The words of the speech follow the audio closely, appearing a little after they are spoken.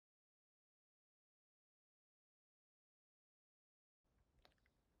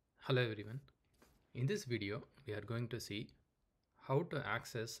Hello everyone. In this video, we are going to see how to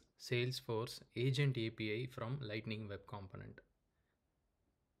access Salesforce Agent API from Lightning Web Component.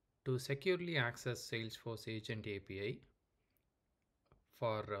 To securely access Salesforce Agent API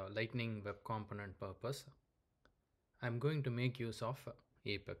for Lightning Web Component purpose, I'm going to make use of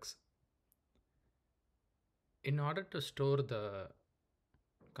Apex. In order to store the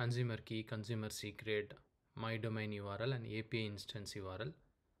consumer key, consumer secret, my domain URL and API instance URL,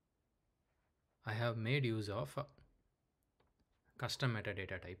 I have made use of custom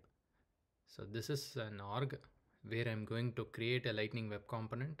metadata type. So this is an org where I'm going to create a Lightning Web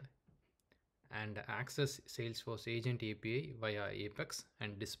Component and access Salesforce Agent API via Apex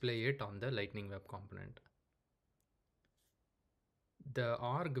and display it on the Lightning Web Component. The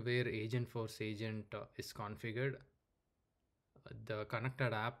org where Agentforce Agent is configured, the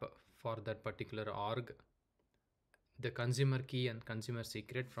connected app for that particular org, the consumer key and consumer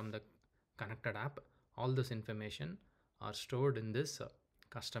secret from the connected app, all this information are stored in this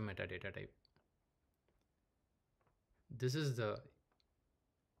custom metadata type. This is the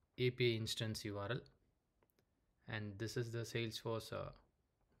API instance URL and this is the Salesforce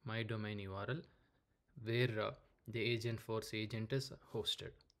my domain URL where the Agentforce agent is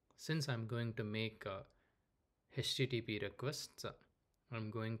hosted. Since I'm going to make HTTP requests,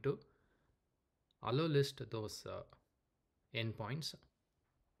 I'm going to allow list those endpoints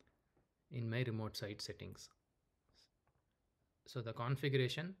in my remote site settings. So the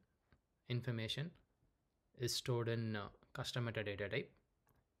configuration information is stored in custom metadata type.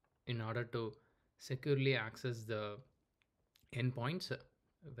 In order to securely access the endpoints,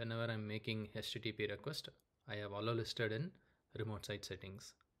 whenever I'm making HTTP request, I have allow listed in remote site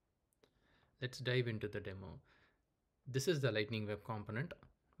settings. Let's dive into the demo. This is the Lightning Web Component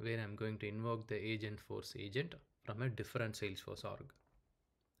where I'm going to invoke the Agentforce agent from a different Salesforce org.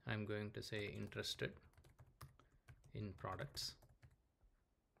 I'm going to say interested in products.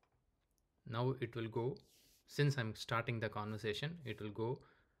 Now it will go, since I'm starting the conversation, it will go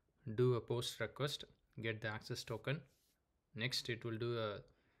do a post request, get the access token. Next it will do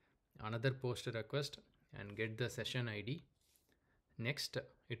another post request and get the session ID. Next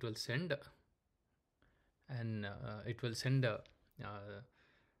it will send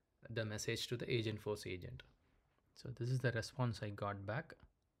the message to the Agentforce agent. So this is the response I got back.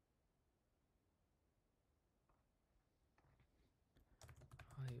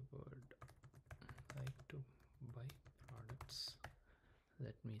 I would like to buy products.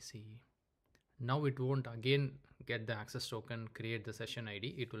 Let me see. Now it won't again get the access token, create the session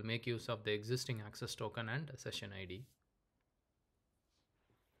ID. It will make use of the existing access token and session ID.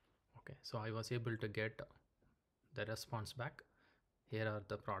 Okay, so I was able to get the response back. Here are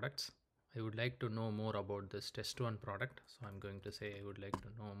the products. I would like to know more about this test one product. So I'm going to say I would like to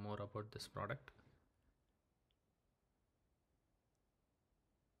know more about this product.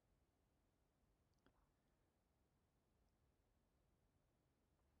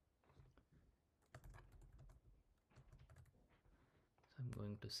 So I'm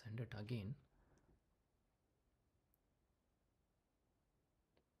going to send it again.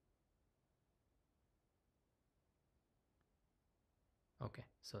 Okay,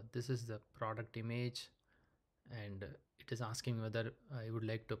 so this is the product image and it is asking whether I would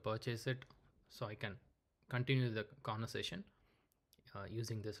like to purchase it. So I can continue the conversation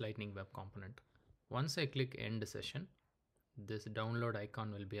using this Lightning Web Component. Once I click end session, this download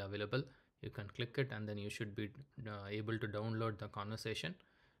icon will be available. You can click it and then you should be able to download the conversation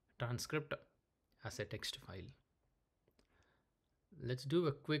transcript as a text file. Let's do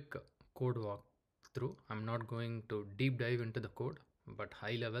a quick code walkthrough. I'm not going to deep dive into the code, but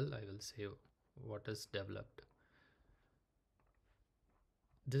high level I will say what is developed.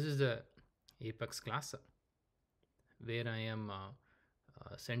 This is the Apex class where I am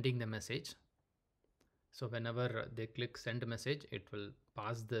sending the message. So whenever they click send message, it will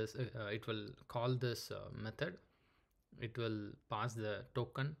pass this, it will call this method. It will pass the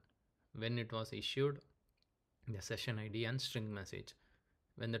token when it was issued, the session ID and string message.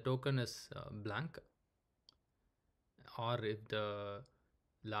 When the token is blank, or if the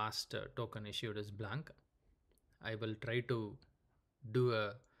last token issued is blank, I will try to do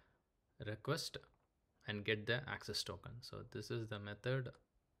a request and get the access token. So this is the method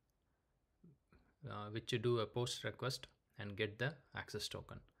which you do a post request and get the access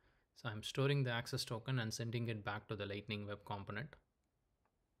token. So I'm storing the access token and sending it back to the Lightning Web Component.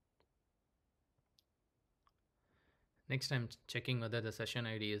 Next, I'm checking whether the session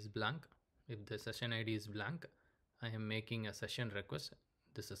ID is blank. If the session ID is blank, I am making a session request.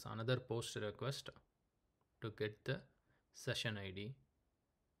 This is another post request to get the session ID.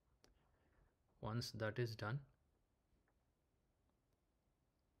 Once that is done,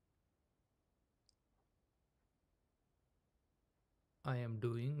 I am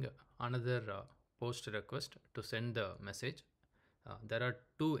doing another post request to send the message. There are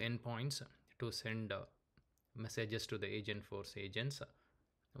two endpoints to send messages to the Agentforce agents.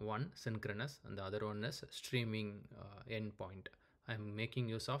 One synchronous and the other one is streaming endpoint. I'm making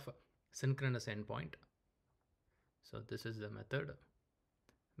use of synchronous endpoint. So this is the method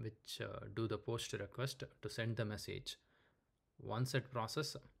which do the post request to send the message. Once it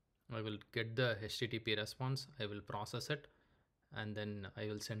process, I will get the HTTP response, I will process it, and then I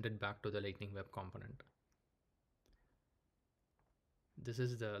will send it back to the Lightning Web Component. This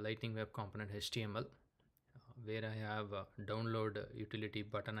is the Lightning Web Component HTML, where I have a download utility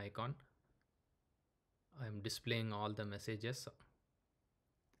button icon. I am displaying all the messages.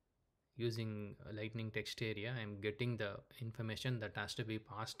 Using Lightning text area, I am getting the information that has to be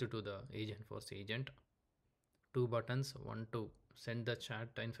passed to the Agentforce agent. Two buttons, one to send the chat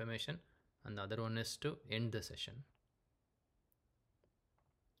information and the other one is to end the session.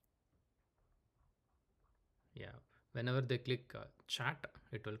 Yeah, whenever they click chat,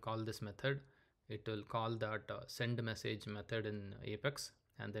 it will call this method. It will call that send message method in Apex,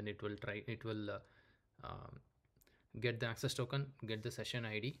 and then it will get the access token, get the session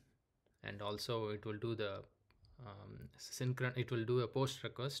ID, and also it will do the it will do a post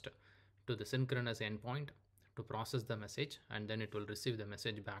request to the synchronous endpoint to process the message, and then it will receive the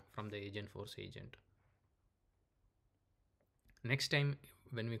message back from the Agentforce agent. Next time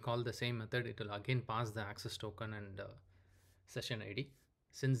when we call the same method, it will again pass the access token and session ID.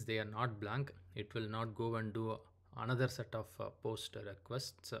 Since they are not blank, it will not go and do another set of post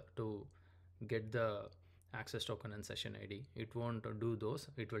requests to get the access token and session ID. It won't do those.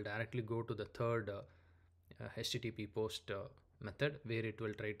 It will directly go to the third HTTP post method, where it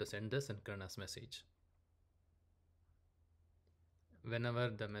will try to send the synchronous message. Whenever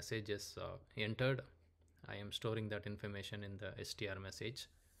the message is entered, I am storing that information in the str message.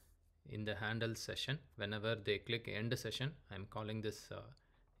 In the handle session, whenever they click end session, I'm calling this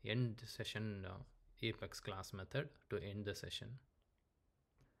end session Apex class method to end the session.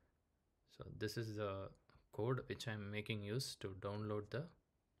 So this is the code which I'm making use to download the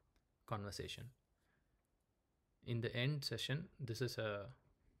conversation. In the end session, this is a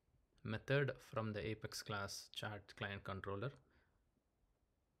method from the Apex class chat client controller.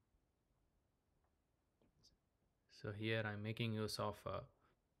 So here I'm making use of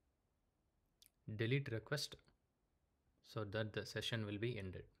delete request so that the session will be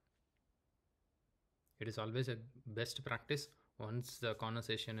ended. It is always a best practice. Once the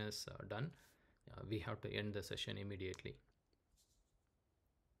conversation is done, we have to end the session immediately.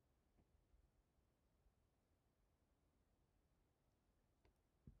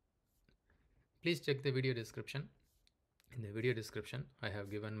 Please check the video description. In the video description, I have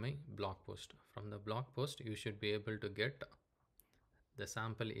given my blog post. From the blog post, you should be able to get the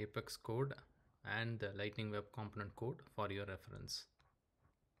sample Apex code and the Lightning Web Component code for your reference.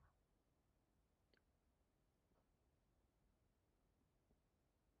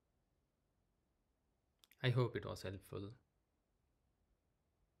 I hope it was helpful.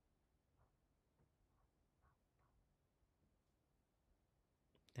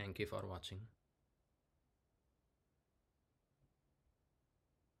 Thank you for watching.